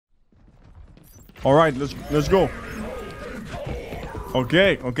All right, let's go.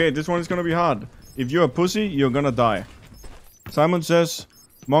 Okay, this one is gonna be hard. If you're a pussy, you're gonna die. Simon says,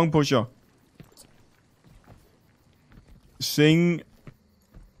 Monk Pusher. Sing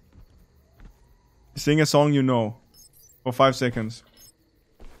a song you know for 5 seconds.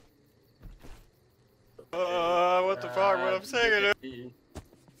 What the fuck? What I'm singing?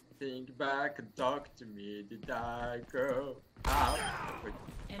 Think back and talk to me. Did I go out?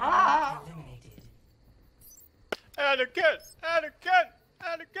 And again.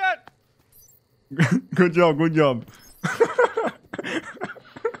 Good job.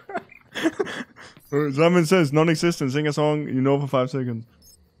 Simon says, non-existent. Sing a song you know for 5 seconds.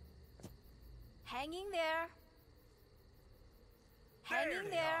 Hanging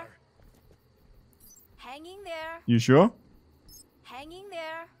there. You sure? Hanging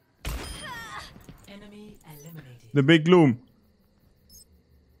there. Enemy eliminated. The big gloom.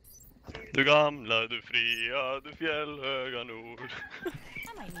 Du gamla, du fria, du fjällhöga nord. I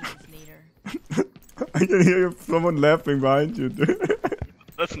might need this later. I can hear someone laughing behind you, dude.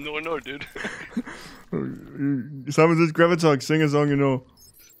 That's no, dude. Simon says, Gravitalk, sing a song you know.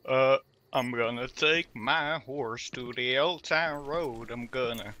 I'm gonna take my horse to the old town road. I'm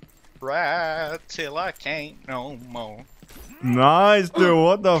gonna ride till I can't no more. Nice, dude.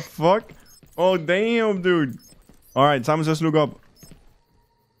 What the fuck? Oh, damn, dude. Alright, Simon says, look up.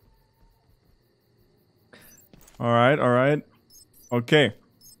 Alright. Okay.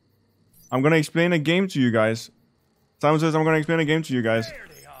 I'm gonna explain a game to you guys. Simon says, I'm gonna explain a game to you guys.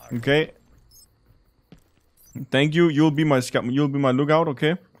 Okay. Thank you. You'll be my lookout,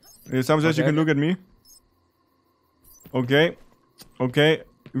 okay? Simon says you can look at me. Okay.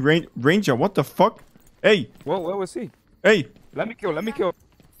 Ranger, what the fuck? Hey! Whoa, where was he? Hey! Let me kill.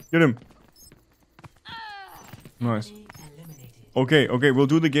 Get him. Nice. Okay, we'll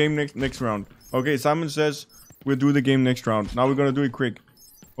do the game next round. Okay, Simon says we'll do the game next round. Now we're gonna do it quick.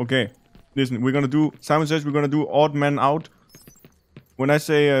 Okay. Listen, Simon says we're gonna do odd man out. When I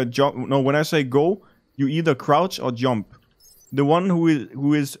say when I say go, you either crouch or jump. The one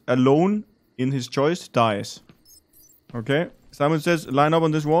who is alone in his choice dies. Okay? Simon says line up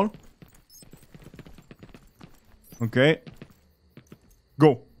on this wall. Okay.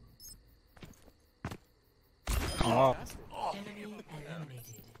 Go. Oh.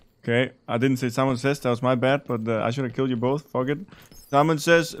 Okay, I didn't say Simon says, that was my bad, but I should have killed you both. Fuck it. Simon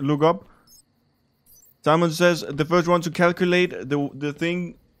says look up. Simon says the first one to calculate the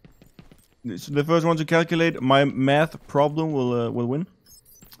thing. The first one to calculate my math problem will win.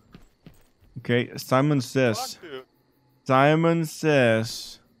 Okay, Simon says the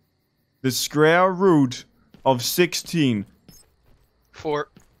square root of 16. 4.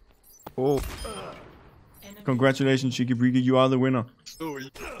 Oh. Congratulations, Cheeky Breeky, you are the winner.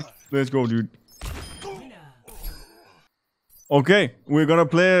 Let's go, dude. Okay, we're gonna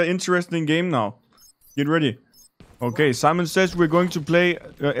play an interesting game now. Get ready. Okay, Simon says we're going to play.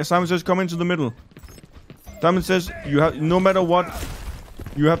 Simon says come into the middle. Simon says you have, no matter what,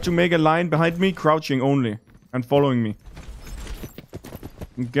 you have to make a line behind me, crouching only, and following me.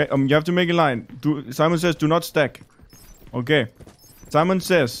 Okay, you have to make a line. Simon says do not stack. Okay. Simon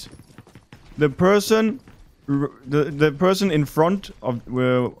says the person in front of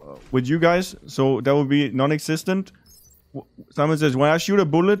with you guys, so that will be non-existent. Simon says when I shoot a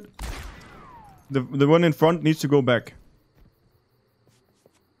bullet, the one in front needs to go back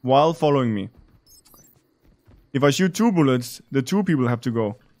while following me. If I shoot 2 bullets, the 2 people have to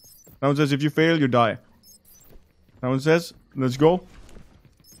go. Simon says if you fail, you die. Simon says let's go.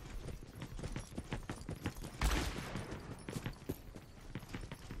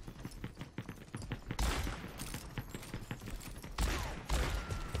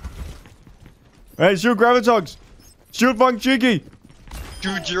 Hey, shoot Gravitox! Shoot Funk Cheeky!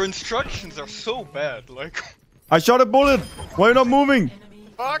 Dude, your instructions are so bad, like... I shot a bullet! Why are you not moving?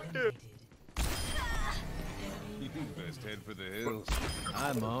 Fuck, dude! Best head for the hills.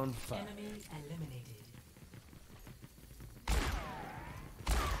 I'm on fire. Enemy eliminated.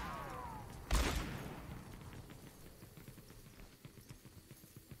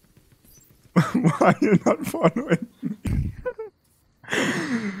 Why are you not following me?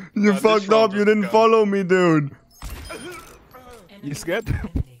 You fucked up, you didn't follow me, dude. You scared?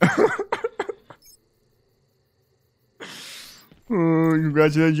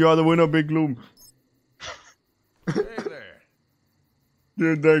 Congratulations, you are the winner, Big Gloom. Hey there.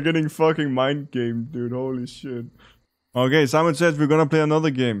 Dude, they're getting fucking mind gamed, dude. Holy shit. Okay, Simon says we're gonna play another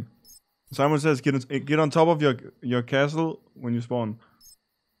game. Simon says get on top of your castle when you spawn.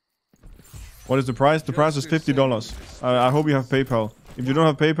 What is the price? The price is $50. I hope you have PayPal. If you don't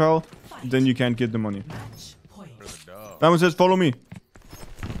have PayPal, then you can't get the money. Match point. Simon says, follow me.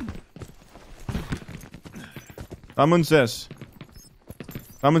 Simon says,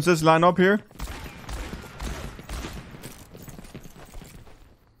 line up here.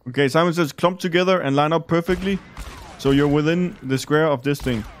 Okay, Simon says, clump together and line up perfectly. So you're within the square of this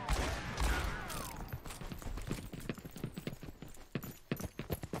thing.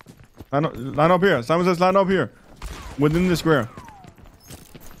 Line up here. Simon says, line up here. Within the square.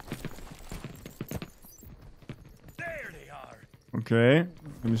 There they are. Okay,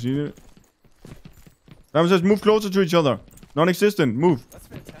 let me see it. Simon says, move closer to each other. Non-existent, move. That's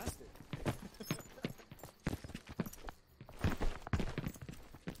fantastic.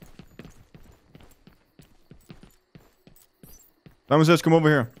 Simon says, come over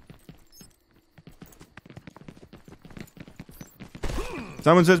here.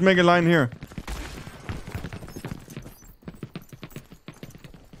 Simon says, make a line here.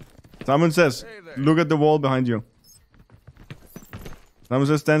 Simon says, look at the wall behind you. Simon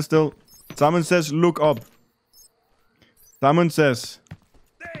says, stand still. Simon says, look up. Simon says,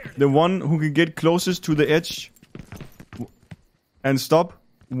 the one who can get closest to the edge and stop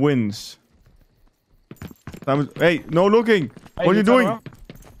wins. Simon, hey, no looking. Hey, What are you turn doing? around.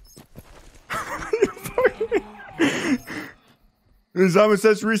 Simon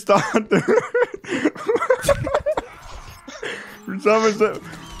says, restart. Simon says,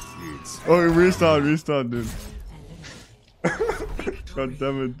 oh, restart, dude. God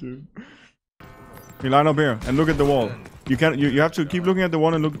damn it, dude. You line up here and look at the wall. You can't. You have to keep looking at the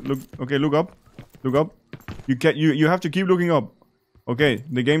wall and look. Okay, look up. Look up. You can't. You have to keep looking up. Okay,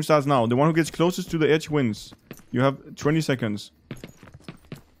 the game starts now. The one who gets closest to the edge wins. You have 20 seconds.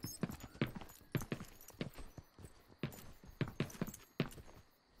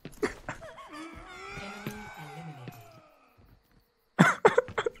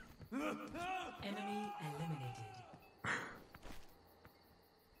 Enemy eliminated.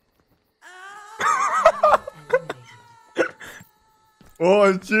 Oh,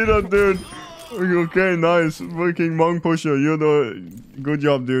 I cheated, dude. Okay, nice. Fucking monk pusher. You're the... Good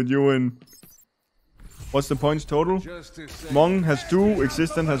job, dude. You win. What's the points total? Mong has 2,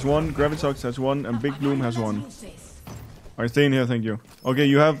 Existent has 1, Gravitox has 1, and Big Bloom has 1. Alright, stay in here, thank you. Okay,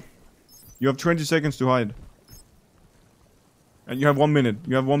 you have 20 seconds to hide. And you have 1 minute.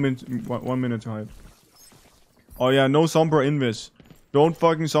 You have 1 minute, 1 minute to hide. Oh yeah, no Sombra Invis. Don't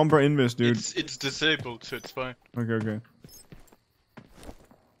fucking Sombra Invis, dude. It's disabled, so it's fine. Okay, okay.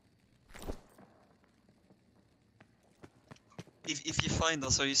 If you find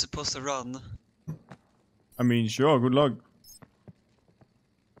us, are you supposed to run? I mean, sure, good luck.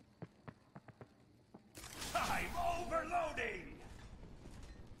 I'm overloading.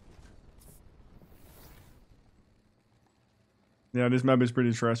 Yeah, this map is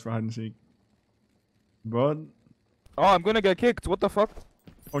pretty trash for hide and seek. But... Oh, I'm gonna get kicked. What the fuck?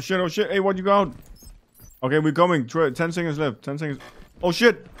 Oh shit, hey, what you got? Okay, we're coming. 10 seconds left, 10 seconds. Oh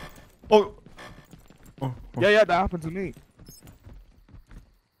shit! Oh! Oh, Yeah, that happened to me.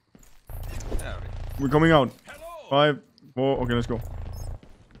 we're coming out. 5, 4, okay, let's go.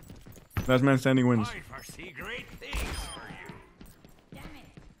 Last man standing wins. I foresee great things for you. Damn it.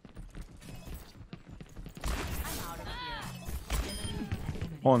 I'm out of here.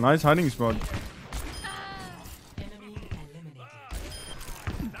 Oh, nice hiding spot. Enemy eliminated.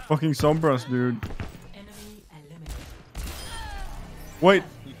 Fucking Sombras, dude. Enemy eliminated. Wait,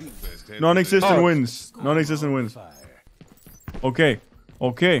 non-existent Oh. wins. Non-existent wins. Okay,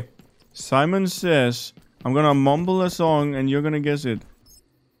 okay. Simon says, I'm gonna mumble a song and you're gonna guess it.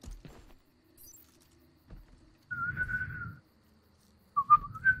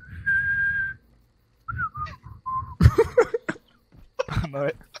 No,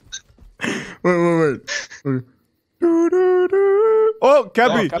 Wait. Okay. Oh,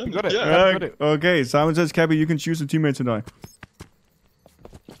 Cappy! Cappy got it. Yeah. Cappy got it. Okay, Simon says, Cappy, you can choose a teammate to die.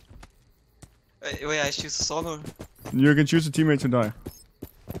 Wait, I choose a song or? You can choose a teammate to die.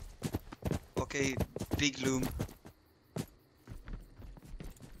 Okay, Big Loom.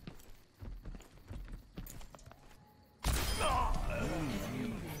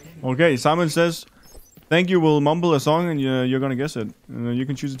 Okay, Simon says, thank you, we'll mumble a song and you're gonna guess it. You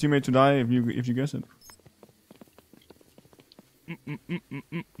can choose a teammate to die if you guess it.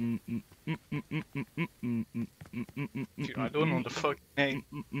 Dude, I don't know the fucking name.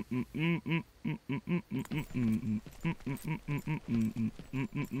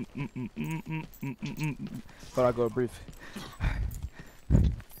 But I go brief.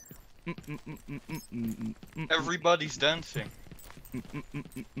 Everybody's dancing.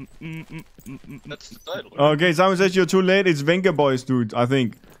 That's the title. Okay, Simon says you're too late. It's Venga Boys, dude, I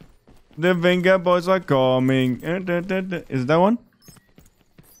think. The Venga Boys are coming. Is it that one?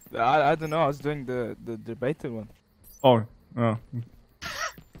 I don't know. I was doing the debated one. Oh.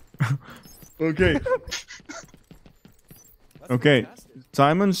 Okay. Okay.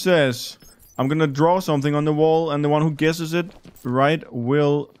 Simon says, I'm gonna draw something on the wall, and the one who guesses it right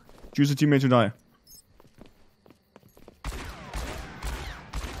will choose a teammate to die.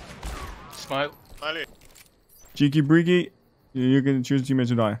 Smile. Smiley. Cheeky Breaky, you can choose a teammate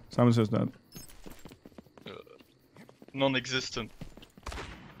to die. Simon says that. Non-existent.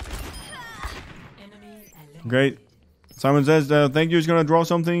 Enemy eliminated. Okay. Simon says, thank you, he's gonna draw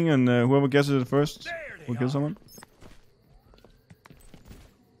something, and whoever guesses it first will kill someone.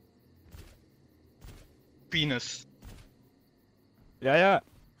 Penis. Yeah.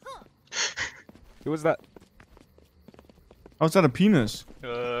 Who was that? How's that a penis?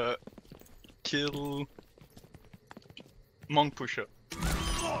 Kill. Monk pusher. Enemy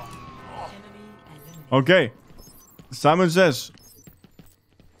eliminated. Okay. Simon says,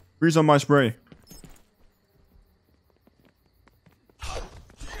 freeze on my spray.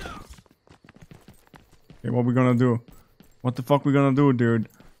 Okay, what we gonna do? What the fuck we gonna do, dude?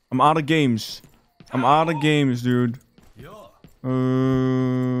 I'm out of games. I'm out of games, dude.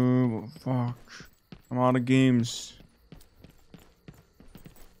 Fuck. I'm out of games.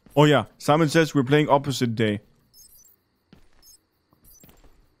 Oh yeah, Simon says we're playing opposite day.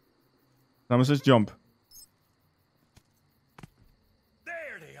 Simon says jump.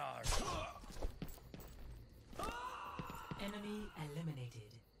 There they are. Enemy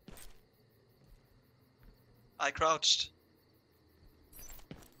eliminated. I crouched.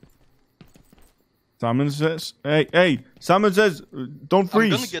 Simon says, hey, Simon says, don't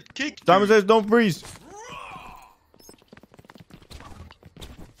freeze. I'm gonna get kicked. Simon dude. says, don't freeze.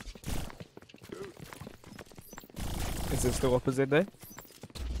 Is it still opposite day?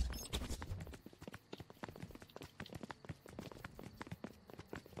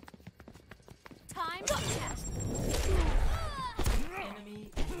 Time to test.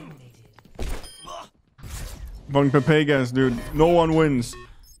 Enemy eliminated. Fucking Papagas, dude. No one wins.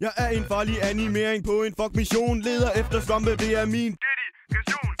 Jeg er en farlig animering på en fuck mission. Leder efter svampe, det er min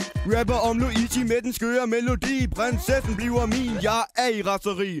dedikation. Rapper om Luigi med den skøre melodi. Prinsessen bliver min, jeg er i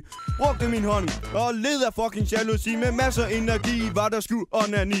raseri. Brugte min hånd og led af fucking jalousi. Med masser energi var der sku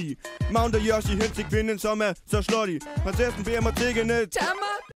onani. Mounter Yoshi hen til kvinden som er så slutty. Prinsessen beder mig tiggende. Tag mig